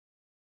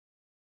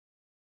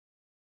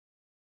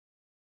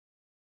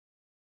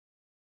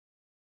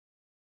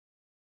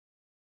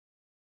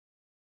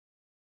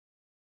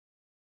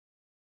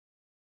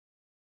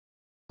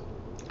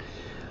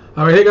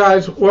All right, hey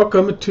guys,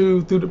 welcome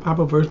to Through the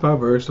Bible Verse by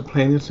Verse, a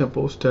plain and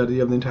simple study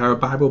of the entire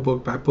Bible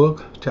book by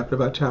book, chapter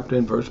by chapter,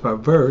 and verse by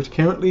verse.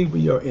 Currently,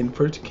 we are in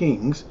 1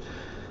 Kings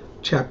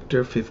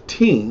chapter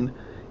 15,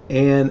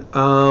 and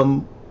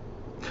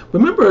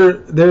remember,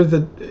 there's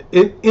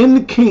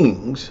in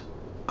Kings,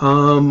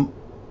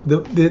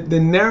 the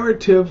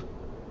narrative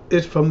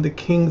is from the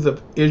kings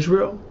of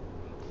Israel,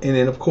 and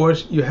then of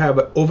course you have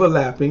an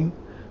overlapping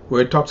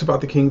where it talks about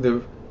the kings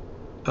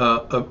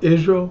of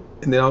Israel,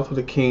 and then also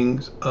the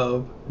kings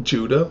of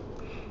Judah.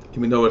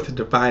 Even though it's a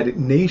divided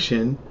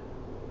nation,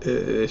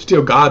 it's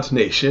still God's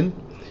nation.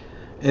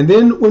 And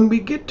then when we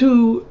get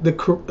to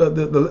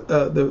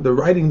the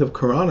writings of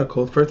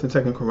Chronicles, First and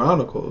Second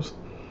Chronicles,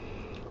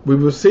 we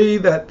will see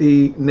that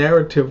the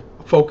narrative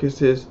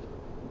focuses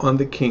on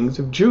the kings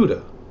of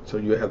Judah. So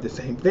you have the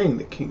same thing,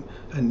 the king,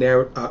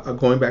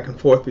 going back and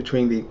forth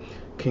between the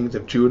kings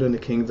of Judah and the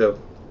kings of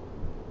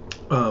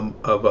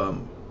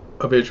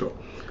Israel.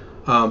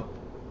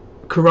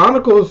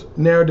 Chronicles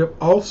narrative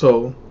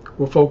also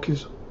will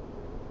focus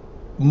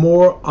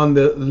more on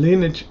the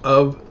lineage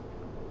of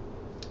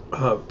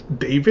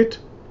David,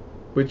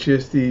 which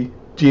is the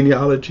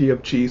genealogy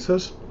of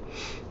Jesus.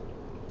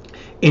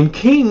 In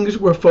Kings,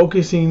 we're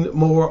focusing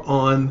more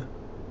on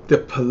the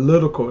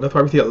political. That's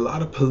why we see a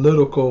lot of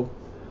political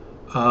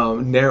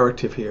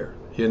narrative here.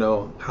 You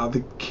know, how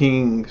the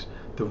kings,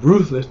 the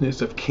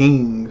ruthlessness of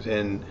kings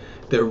and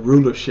their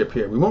rulership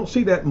here. We won't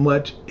see that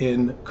much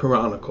in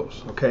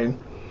Chronicles, okay?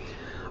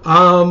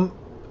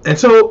 And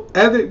so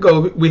as it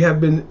goes, we have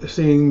been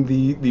seeing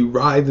the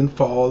rise and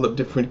fall of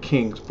different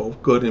kings,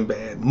 both good and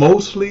bad,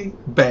 mostly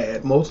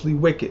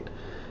wicked.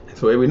 And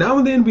so every now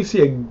and then we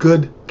see a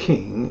good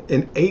king,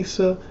 and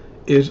Asa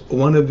is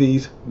one of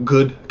these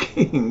good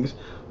kings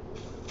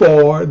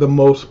for the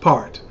most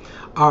part.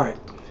 All right,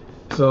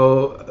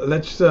 so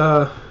let's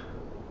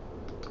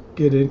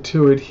get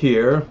into it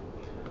here.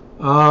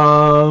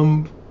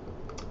 1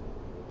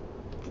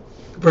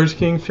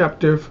 Kings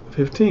chapter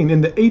 15.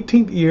 In the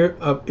 18th year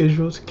of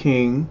Israel's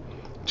king,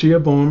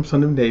 Jeroboam,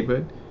 son of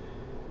David,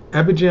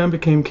 Abijam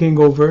became king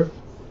over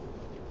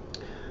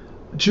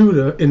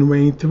Judah and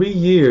reigned 3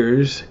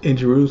 years in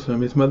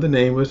Jerusalem. His mother's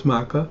name was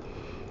Maacah,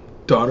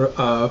 daughter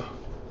of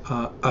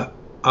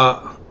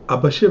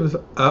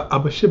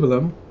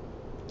Abishalom.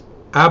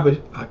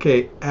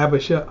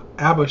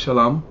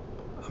 Abishalom.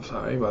 I'm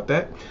sorry about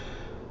that.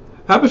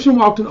 Abisham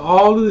walked in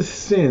all of the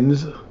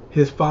sins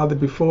his father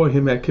before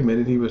him had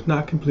committed. He was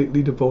not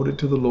completely devoted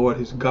to the Lord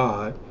his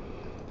God,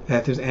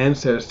 as his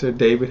ancestor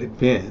David had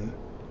been.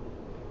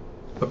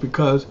 But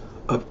because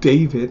of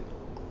David,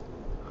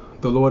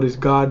 the Lord his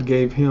God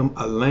gave him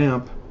a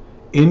lamp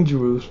in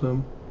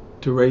Jerusalem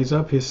to raise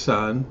up his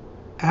son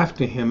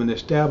after him and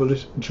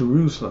establish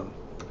Jerusalem.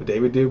 For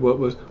David did what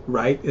was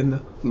right in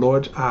the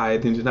Lord's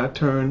eyes and did not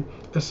turn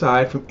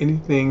aside from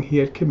anything he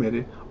had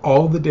committed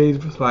all the days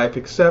of his life,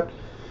 except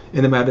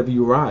in the matter of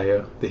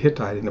Uriah the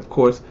Hittite. And of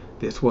course,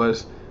 this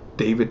was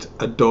David's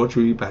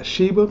adultery with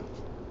Bathsheba.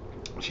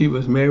 She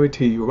was married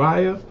to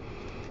Uriah.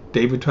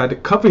 David tried to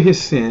cover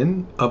his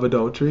sin of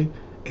adultery,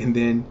 and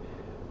then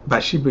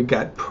Bathsheba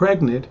got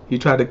pregnant. He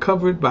tried to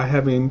cover it by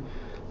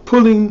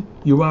pulling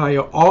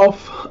Uriah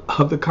off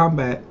of the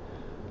combat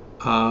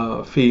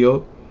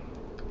field,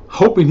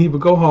 hoping he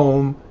would go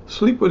home,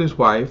 sleep with his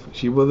wife.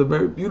 She was a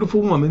very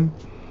beautiful woman,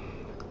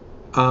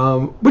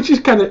 which is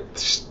kind of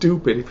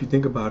stupid if you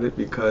think about it,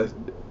 because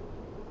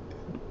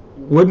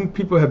wouldn't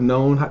people have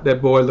known how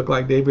that boy looked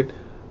like David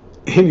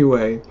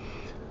anyway?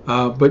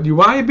 But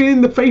Uriah,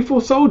 being the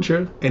faithful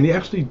soldier, and he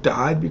actually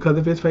died because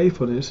of his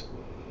faithfulness,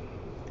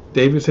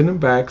 David sent him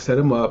back, set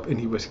him up, and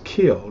he was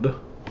killed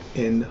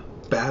in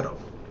battle.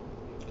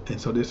 And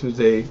so this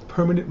is a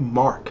permanent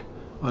mark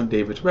on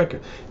David's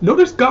record.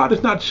 Notice God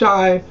is not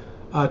shy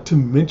to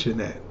mention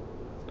that.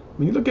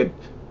 When you look at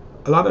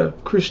a lot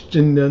of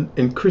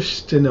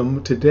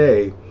Christendom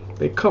today,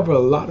 they cover a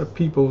lot of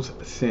people's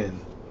sin.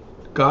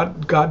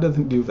 God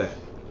doesn't do that.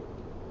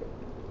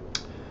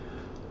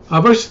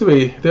 Verse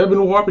 3, there had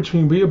been war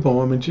between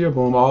Rehoboam and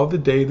Jeroboam all the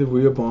days of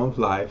Rehoboam's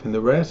life, and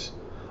the rest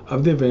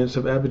of the events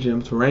of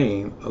Abijam's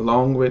reign,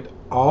 along with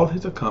all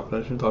his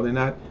accomplishments. Are they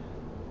not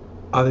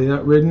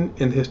written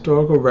in the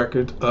historical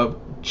records of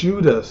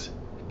Judah's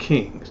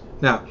kings?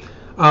 Now,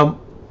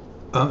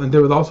 and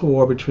there was also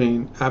war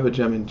between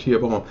Abijam and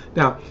Jeroboam.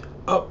 Now,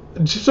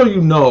 just so you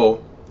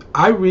know,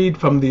 I read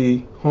from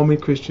the Homey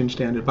Christian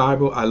Standard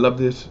Bible. I love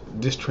this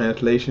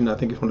translation. I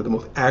think it's one of the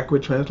most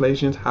accurate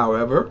translations.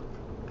 However,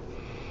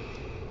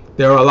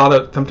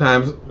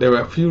 sometimes there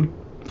are a few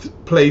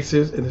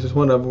places, and this is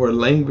one of them, where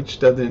language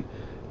doesn't,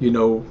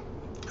 if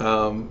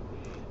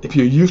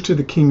you're used to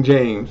the King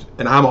James,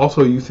 and I'm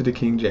also used to the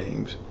King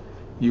James,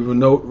 you will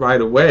note right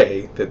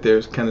away that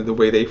there's kind of the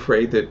way they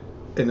phrase it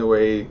and the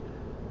way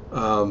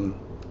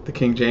the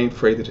King James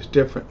phrase it is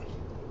different.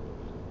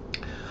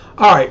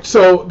 All right,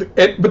 so,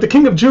 but the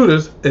king of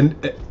Judah,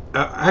 and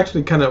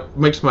actually kind of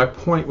makes my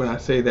point when I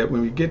say that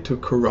when we get to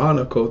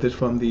Chronicles, it's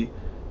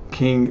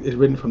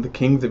written from the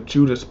kings of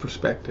Judah's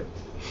perspective.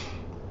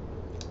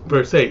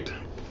 Verse 8,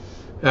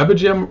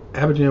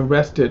 Abijam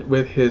rested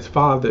with his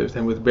fathers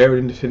and was buried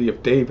in the city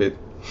of David,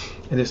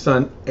 and his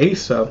son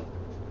Asa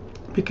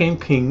became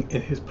king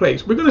in his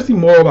place. We're going to see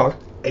more about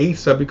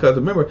Asa because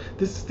remember,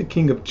 this is the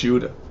king of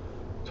Judah.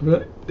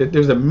 So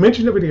there's a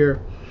mention of it here,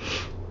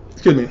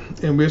 excuse me,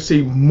 and we'll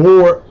see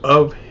more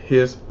of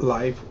his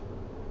life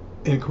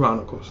in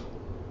Chronicles.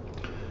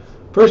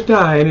 Verse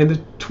 9, in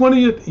the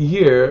 20th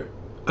year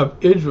of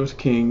Israel's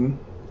king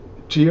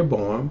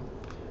Jeroboam,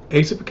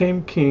 Asa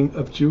became king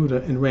of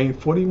Judah and reigned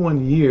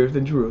 41 years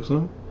in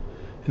Jerusalem,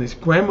 and his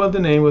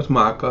grandmother's name was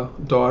Maacah,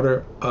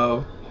 daughter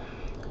of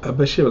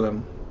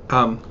Abishalom.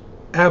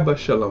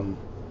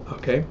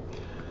 Okay.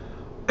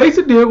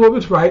 Asa did what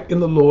was right in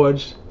the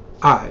Lord's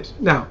eyes.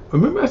 Now,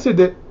 remember I said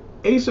that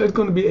Asa is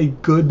going to be a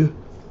good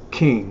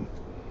king.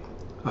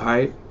 All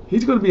right,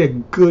 he's going to be a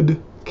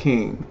good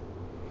king.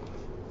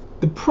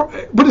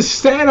 What is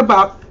sad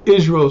about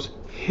Israel's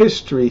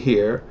history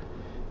here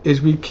is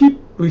we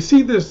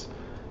see this.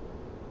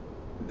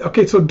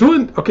 Okay, so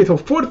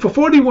for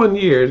 41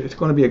 years it's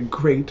going to be a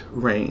great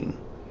reign,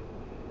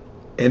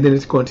 and then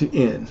it's going to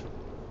end.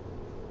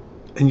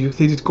 And you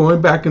see it's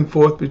going back and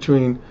forth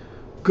between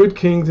good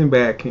kings and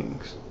bad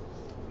kings,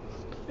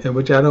 and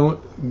which I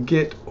don't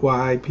get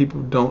why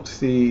people don't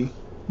see.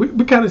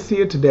 We kind of see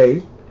it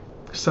today,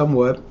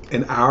 somewhat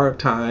in our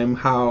time,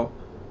 how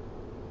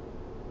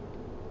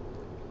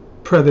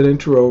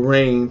presidential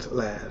reigns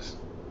last,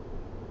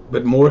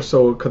 but more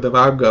so because of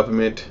our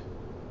government.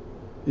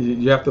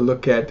 You have to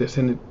look at the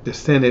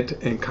Senate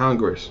and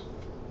Congress,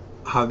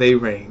 how they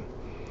reign,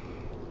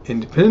 and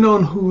depending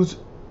on who's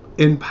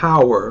in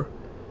power,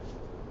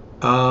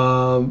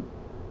 the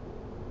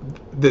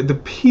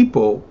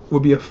people will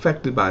be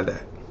affected by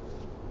that.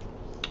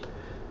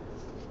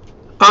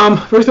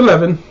 Verse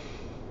 11.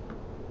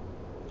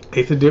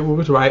 Asa did what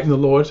was right in the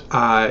Lord's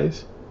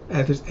eyes,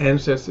 as his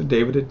ancestor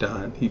David had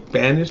done. He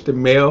banished the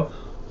male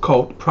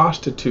cult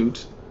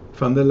prostitutes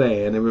from the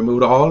land and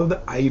removed all of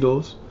the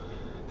idols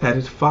that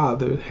his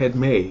father had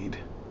made.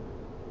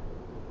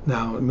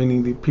 Now,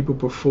 meaning the people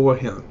before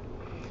him.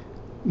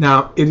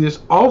 Now, it is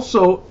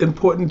also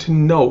important to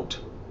note,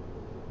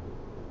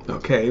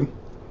 okay,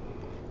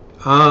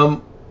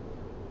 even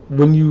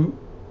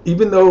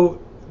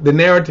though the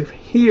narrative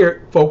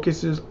here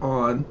focuses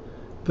on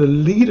the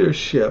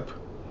leadership,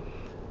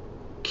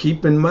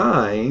 keep in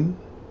mind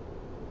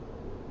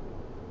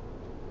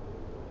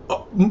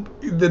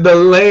the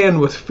land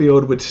was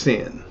filled with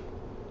sin,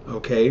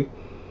 okay?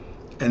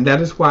 And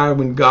that is why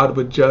when God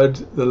would judge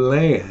the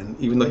land,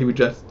 even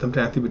though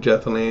sometimes he would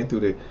judge the land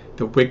through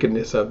the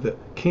wickedness of the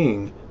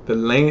king,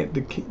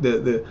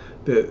 the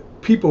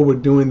people were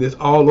doing this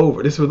all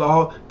over.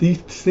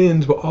 These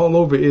sins were all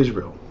over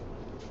Israel.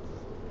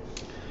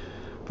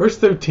 Verse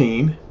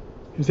 13,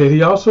 he said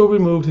he also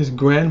removed his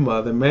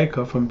grandmother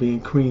Maacah from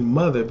being queen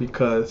mother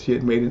because she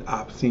had made an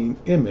obscene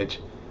image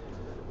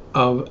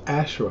of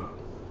Asherah.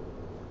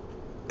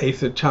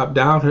 Asa chopped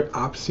down her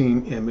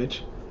obscene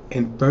image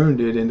and burned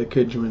it in the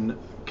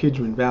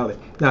Kidron Valley.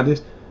 Now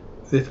this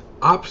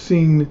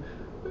obscene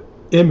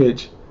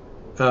image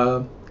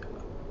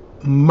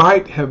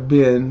might have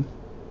been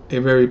a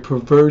very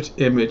perverse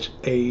image,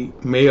 a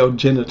male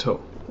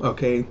genital,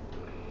 okay,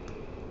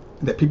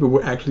 that people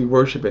were actually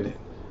worshiping it.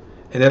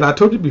 And as I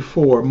told you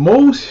before,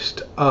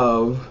 most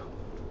of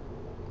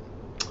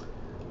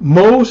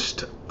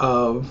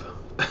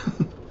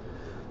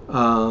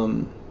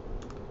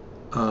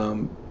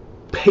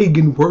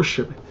pagan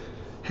worship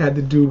had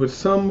to do with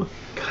some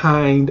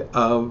kind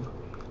of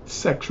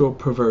sexual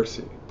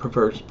perversion.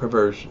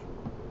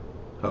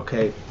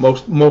 Okay,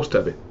 most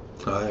of it.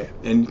 All right,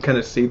 and you kind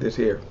of see this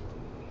here.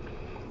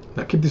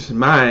 Now keep this in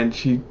mind.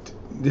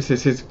 This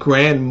is his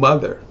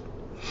grandmother.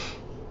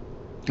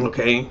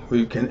 Okay,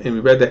 we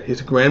read that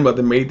his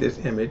grandmother made this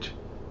image.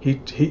 He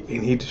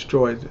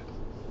destroys it.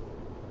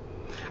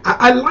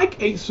 I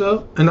like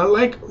Asa and I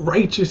like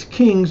righteous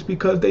kings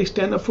because they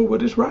stand up for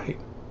what is right,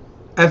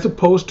 as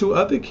opposed to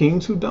other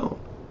kings who don't.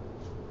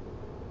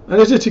 And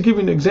that's just to give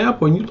you an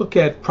example. When you look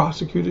at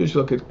prosecutors, you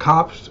look at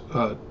cops,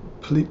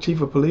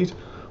 chief of police,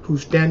 who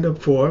stand up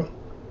for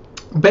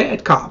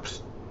bad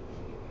cops.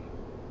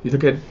 You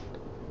look at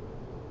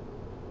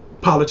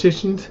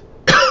politicians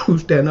who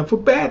stand up for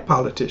bad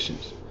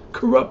politicians,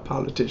 corrupt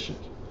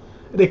politicians.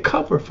 And they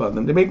cover for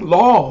them. They make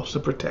laws to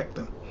protect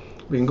them.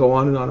 We can go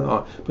on and on and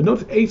on. But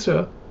notice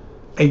Asa,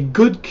 a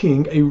good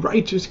king, a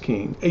righteous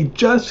king, a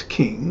just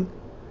king,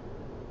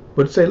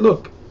 would say,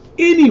 look,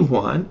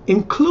 anyone,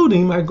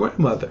 including my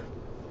grandmother.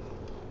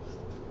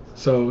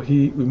 So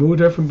he removed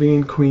her from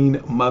being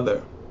queen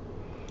mother.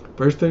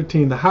 Verse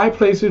 13, the high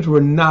places were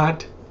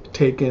not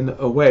taken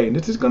away. And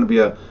this is going to be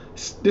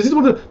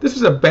this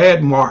is a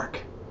bad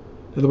mark.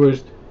 In other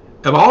words,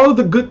 of all of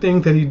the good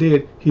things that he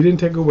did, he didn't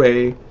take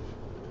away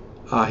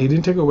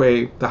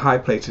the high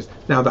places.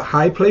 Now the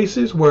high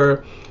places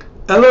were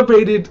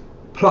elevated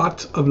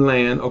plots of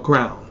land or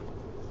ground.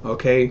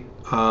 Okay,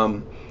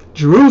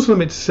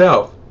 Jerusalem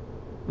itself,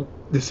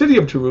 the city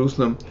of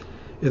Jerusalem,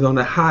 is on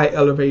a high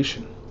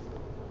elevation,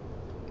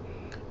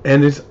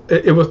 And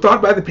it was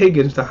thought by the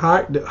pagans, the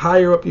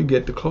higher up you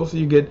get, the closer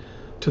you get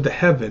to the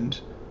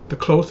heavens, the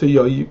closer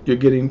you're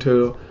getting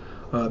to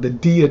the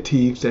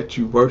deities that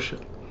you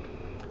worship.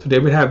 So they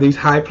would have these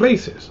high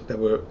places that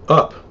were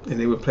up, and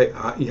they would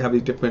you have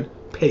these different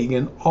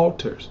pagan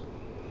altars.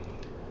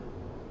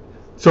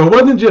 So it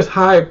wasn't just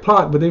high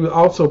plot, but they were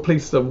also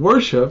places of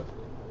worship.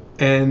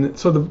 And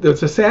so the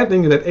sad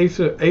thing is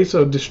that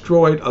Asa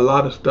destroyed a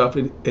lot of stuff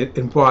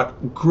and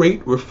brought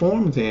great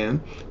reforms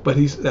in, but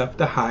he's left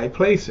the high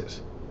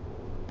places.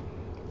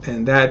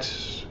 And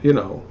that's,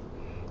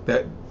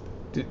 that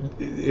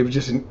it was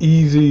just an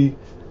easy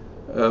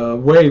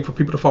way for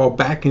people to fall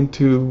back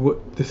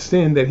into the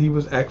sin that he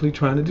was actually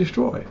trying to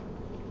destroy.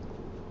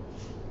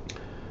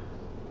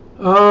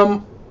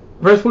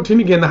 Verse 14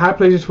 again, the high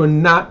places were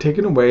not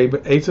taken away,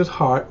 but Asa's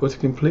heart was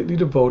completely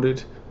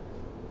devoted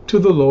to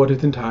the Lord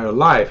his entire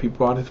life. He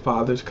brought his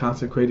father's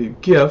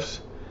consecrated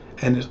gifts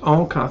and his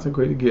own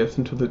consecrated gifts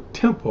into the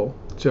temple,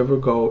 silver,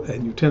 gold,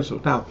 and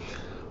utensils. Now,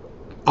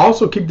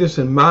 also keep this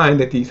in mind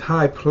that these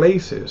high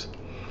places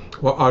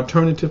were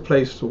alternative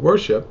places to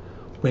worship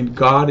when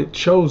God had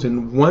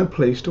chosen one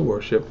place to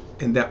worship,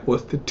 and that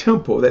was the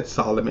temple that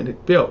Solomon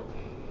had built.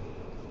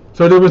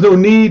 So there was no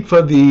need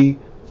for the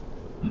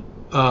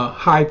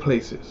high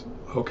places,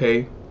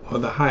 okay, or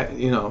the high,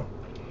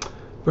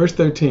 Verse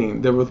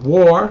 13, there was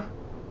war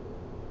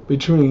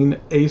between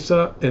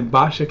Asa and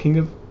Baasha, king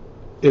of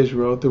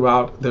Israel,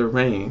 throughout their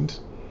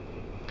reigns.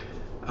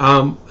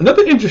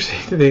 Another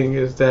interesting thing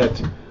is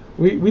that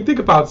we think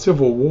about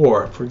civil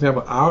war. For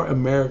example,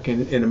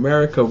 in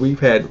America, we've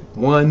had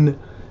one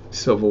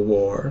civil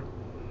war,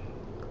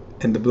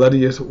 and the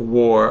bloodiest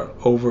war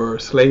over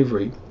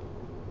slavery.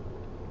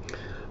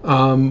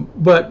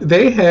 But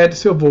they had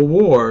civil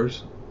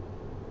wars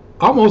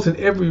almost in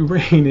every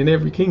reign in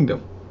every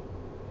kingdom.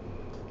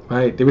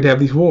 Right? They would have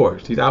these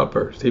wars, these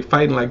outbursts. They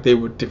fighting like they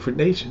were different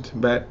nations,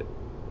 but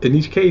in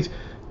each case,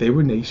 they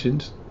were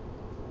nations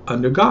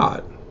under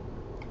God.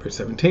 Verse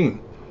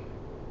 17.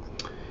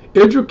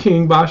 Israel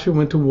king Baasha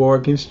went to war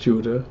against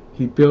Judah.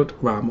 He built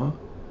Ramah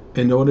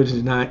in order to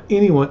deny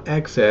anyone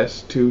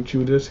access to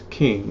Judah's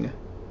king,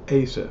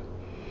 Asa.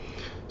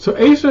 So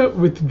Asa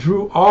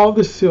withdrew all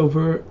the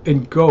silver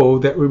and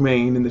gold that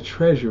remained in the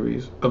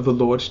treasuries of the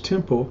Lord's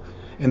temple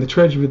and the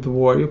treasury of the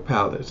royal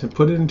palace, and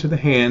put it into the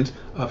hands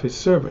of his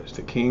servants.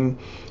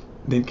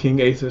 Then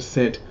King Asa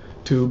sent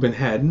to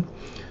Ben-Hadad,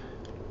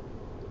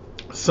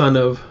 son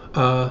of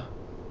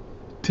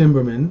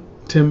Timbraman,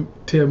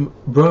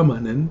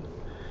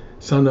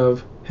 son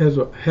of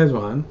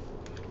Hezron,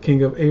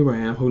 king of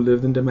Aram, who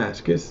lived in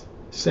Damascus,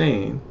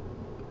 saying,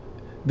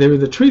 there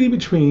is a treaty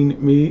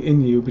between me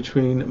and you,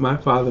 between my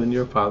father and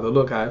your father.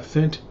 Look, I have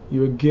sent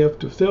you a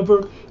gift of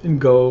silver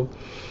and gold.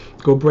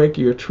 Go break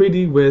your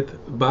treaty with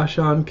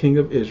Baasha, king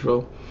of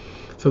Israel,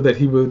 so that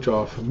he will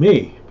withdraw from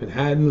me.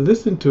 Ben-Hadad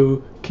listened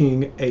to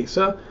King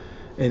Asa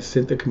and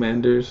sent the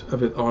commanders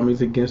of his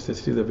armies against the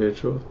cities of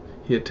Israel.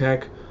 He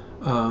attacked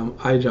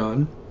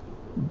Ijon,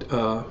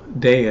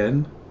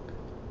 Dan,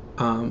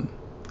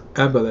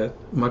 Abeleth,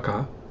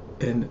 Makkah,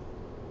 and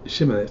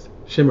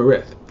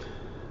Shemereth.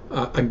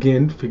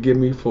 Again, forgive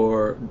me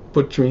for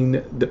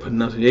butchering the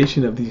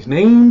pronunciation of these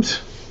names.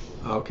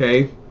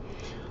 Okay.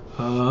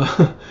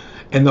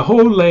 And the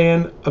whole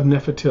land of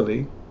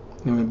Nephtali.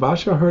 And when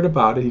Baasha heard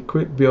about it, he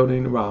quit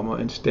building Ramah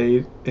and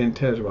stayed in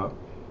Tisra.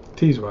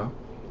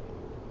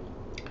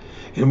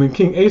 And when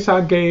King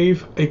Asa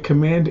gave a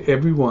command to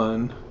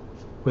everyone,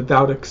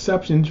 without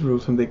exception in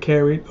Jerusalem, they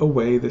carried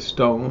away the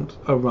stones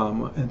of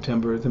Ramah and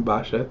timbers and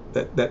Baasha,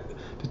 that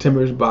the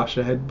timbers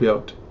Baasha had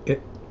built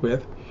it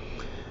with.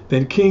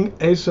 Then King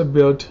Asa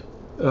built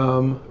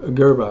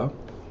Gerbah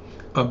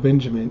of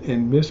Benjamin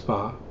and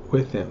Mizpah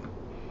with him.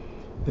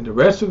 And the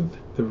rest of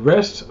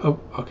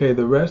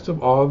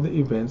all the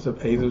events of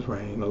Asa's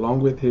reign, along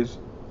with his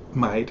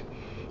might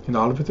and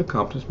all of his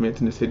accomplishments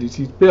and the cities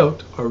he's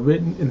built, are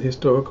written in the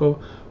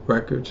historical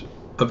records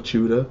of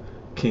Judah,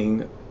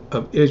 king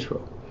of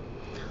Israel.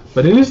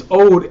 But in his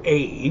old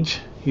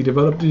age, he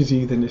developed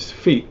disease in his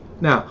feet.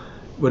 Now,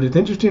 what is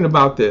interesting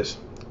about this,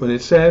 when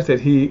it says that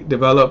he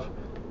developed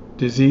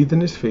disease in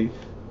his feet,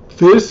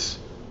 this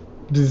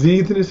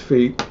disease in his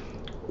feet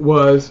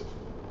was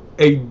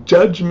a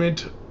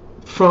judgment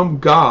from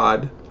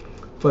God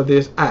for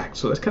this act.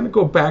 So let's kind of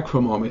go back for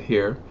a moment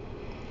here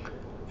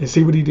and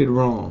see what he did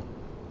wrong.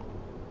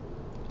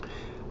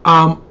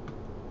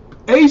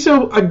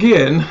 Asa,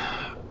 again,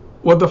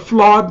 was a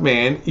flawed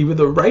man, even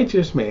the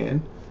righteous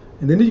man,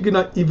 and then you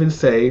cannot even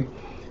say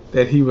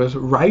that he was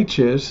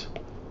righteous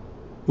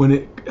when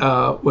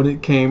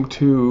it came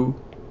to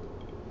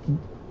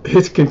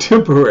his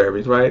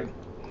contemporaries, right?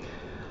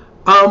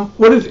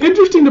 What is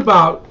interesting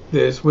about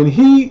this, when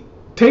he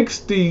takes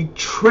the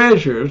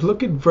treasures,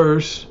 look at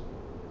verse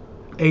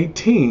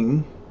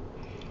 18.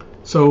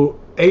 So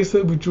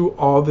Asa withdrew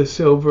all the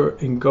silver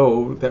and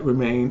gold that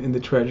remained in the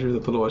treasures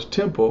of the Lord's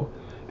temple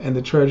and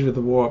the treasure of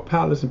the royal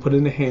palace, and put it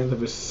in the hands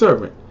of his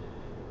servant.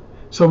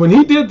 So when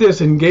he did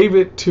this and gave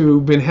it to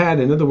Ben-Hadad,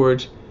 in other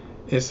words,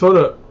 it sort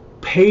of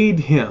paid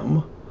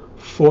him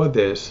for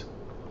this.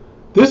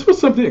 This was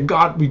something that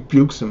God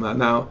rebukes him.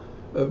 Now,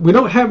 we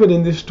don't have it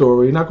in this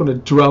story. We're not going to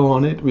dwell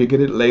on it. We get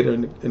it later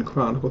in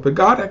Chronicles. But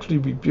God actually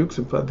rebukes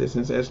him for this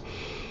and says,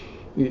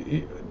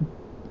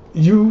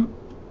 you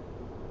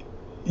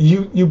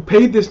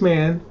paid this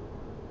man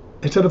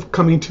instead of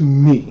coming to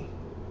me.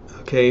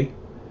 Okay?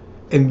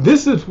 And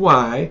this is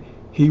why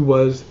he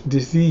was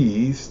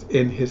diseased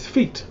in his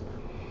feet.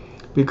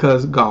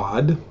 Because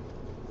God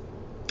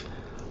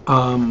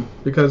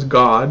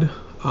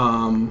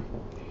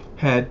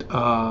had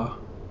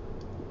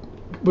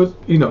was,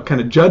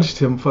 kind of judged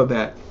him for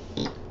that.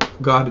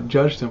 God had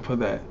judged him for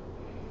that.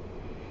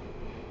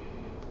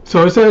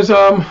 So it says,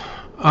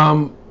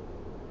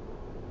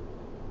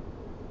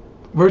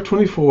 verse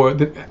 24,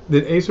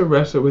 that Asa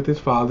rested with his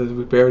fathers,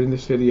 was buried in the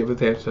city of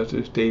his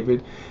ancestors,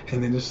 David,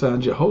 and then his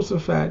son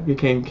Jehoshaphat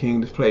became king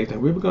in his place.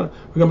 And we're going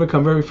to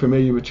become very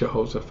familiar with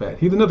Jehoshaphat.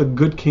 He's another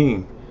good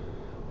king,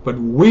 but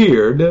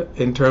weird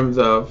in terms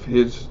of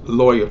his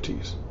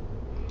loyalties.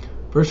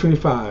 Verse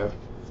 25,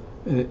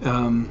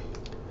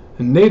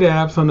 and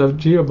Nadab, son of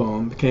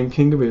Jeroboam, became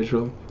king of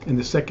Israel in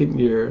the 2nd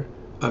year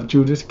of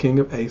Judas, king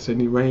of Asa,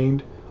 and he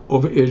reigned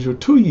over Israel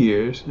 2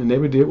 years, and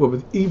never did what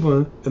was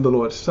evil in the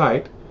Lord's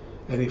sight,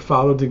 and he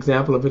followed the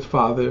example of his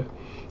father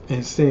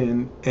and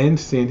sin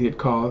he had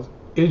caused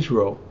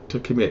Israel to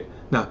commit.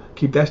 Now,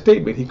 keep that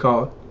statement. He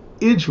called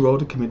Israel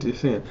to commit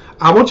this sin.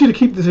 I want you to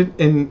keep this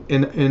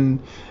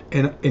in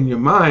your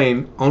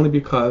mind, only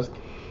because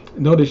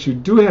notice you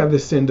do have the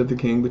sin of the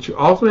king, but you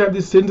also have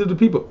the sins of the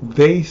people.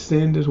 They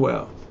sinned as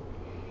well.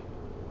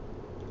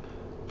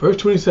 Verse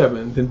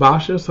 27, then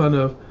Baasha, son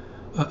of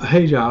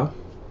Ahijah,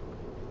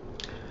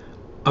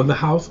 of the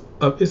house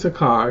of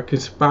Issachar,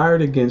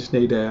 conspired against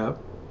Nadab,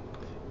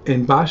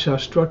 and Baasha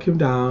struck him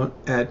down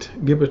at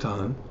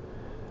Gibbethon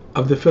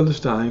of the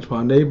Philistines,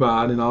 while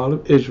Naboth and all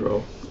of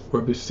Israel were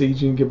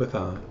besieging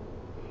Gibbethon.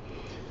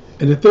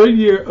 In the 3rd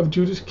year of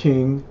Judah's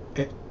King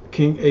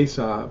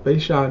Asa,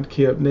 Baasha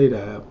killed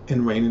Nadab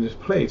and reigned in his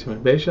place.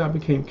 When Baasha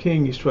became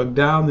king, he struck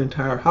down the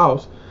entire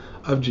house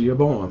of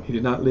Jeroboam. He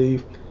did not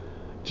leave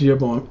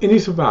Jeroboam any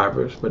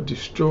survivors, but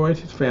destroyed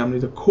his family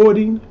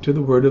according to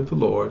the word of the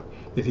Lord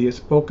that he had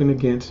spoken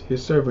against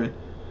his servant,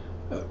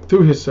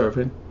 through his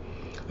servant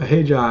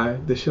Ahijah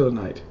the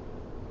Shilonite.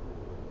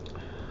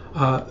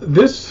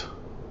 This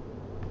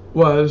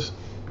was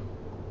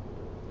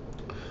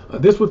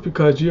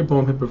because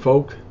Jeroboam had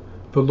provoked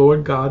the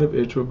Lord God of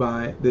Israel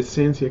by the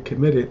sins he had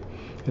committed,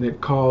 and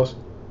it caused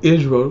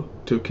Israel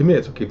to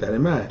commit. So keep that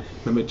in mind.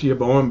 Remember,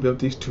 Jeroboam built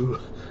these 2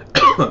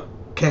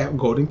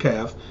 golden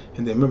calves,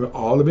 and then remember,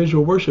 all of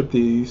Israel worshipped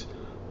these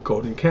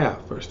golden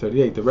calves. Verse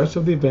 38. The rest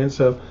of the events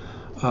of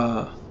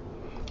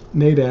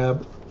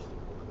Nadab's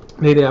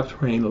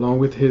reign, along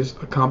with his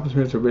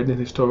accomplishments, are written in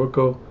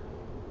historical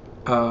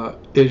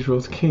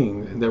Israel's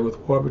kings. And there was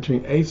war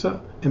between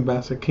Asa and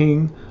Baasha,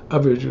 king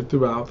of Israel,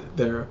 throughout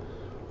their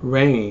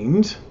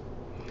reigns.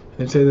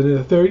 And it says that in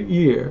the 3rd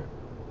year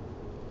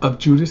of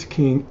Judah's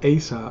king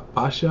Asa,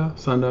 Baasha,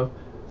 son of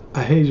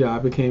Ahijah,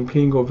 became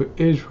king over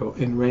Israel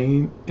and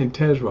reigned in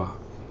Tezrah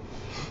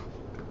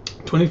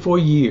 24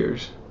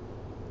 years.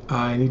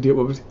 And he did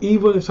what was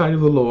evil in the sight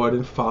of the Lord,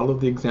 and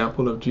followed the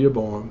example of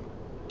Jeroboam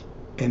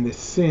and the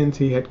sins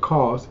he had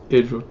caused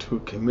Israel to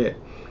commit.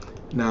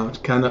 Now, it's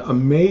kind of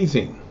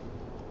amazing.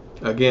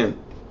 Again,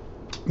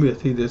 we'll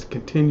see this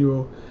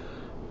continual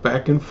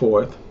back and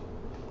forth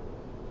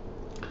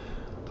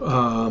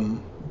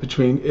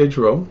between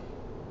Israel,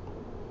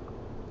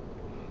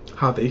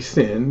 how they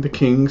sin, the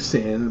kings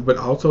sin, but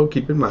also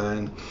keep in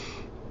mind,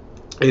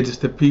 it is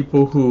the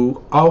people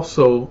who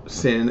also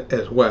sin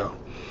as well.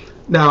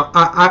 Now,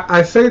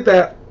 I say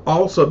that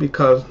also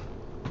because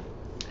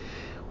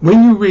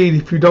when you read,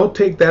 if you don't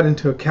take that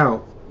into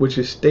account, which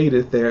is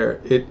stated there,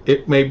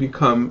 it may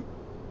become,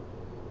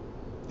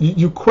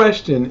 you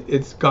question,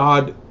 it's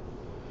God,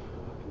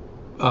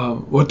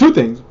 well, 2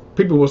 things.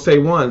 People will say,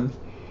 one,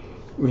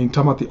 when you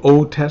talk about the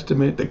Old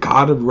Testament, the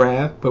God of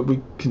wrath, but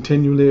we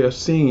continually are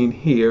seeing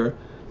here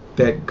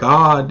that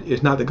God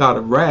is not the God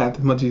of wrath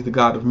as much as he's the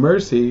God of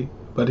mercy,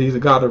 but he's a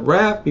God of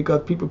wrath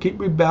because people keep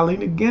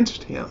rebelling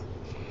against him.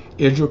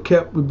 Israel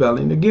kept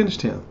rebelling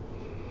against him.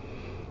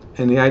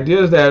 And the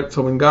idea is that,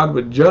 so when God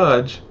would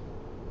judge,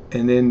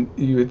 and then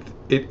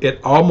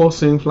it almost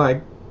seems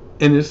like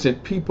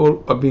innocent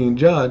people are being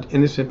judged.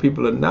 Innocent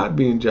people are not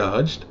being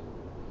judged.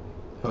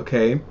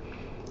 Okay?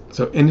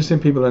 So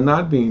innocent people are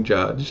not being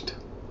judged.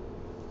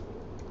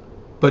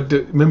 But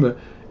remember,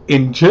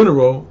 in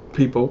general,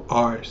 people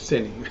are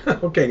sinning.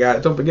 Okay,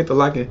 guys, don't forget to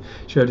like and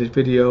share this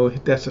video.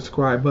 Hit that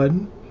subscribe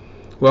button.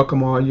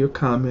 Welcome all your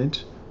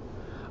comments.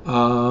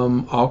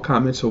 All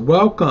comments are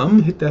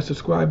welcome. Hit that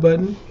subscribe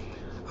button.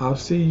 I'll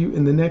see you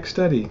in the next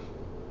study.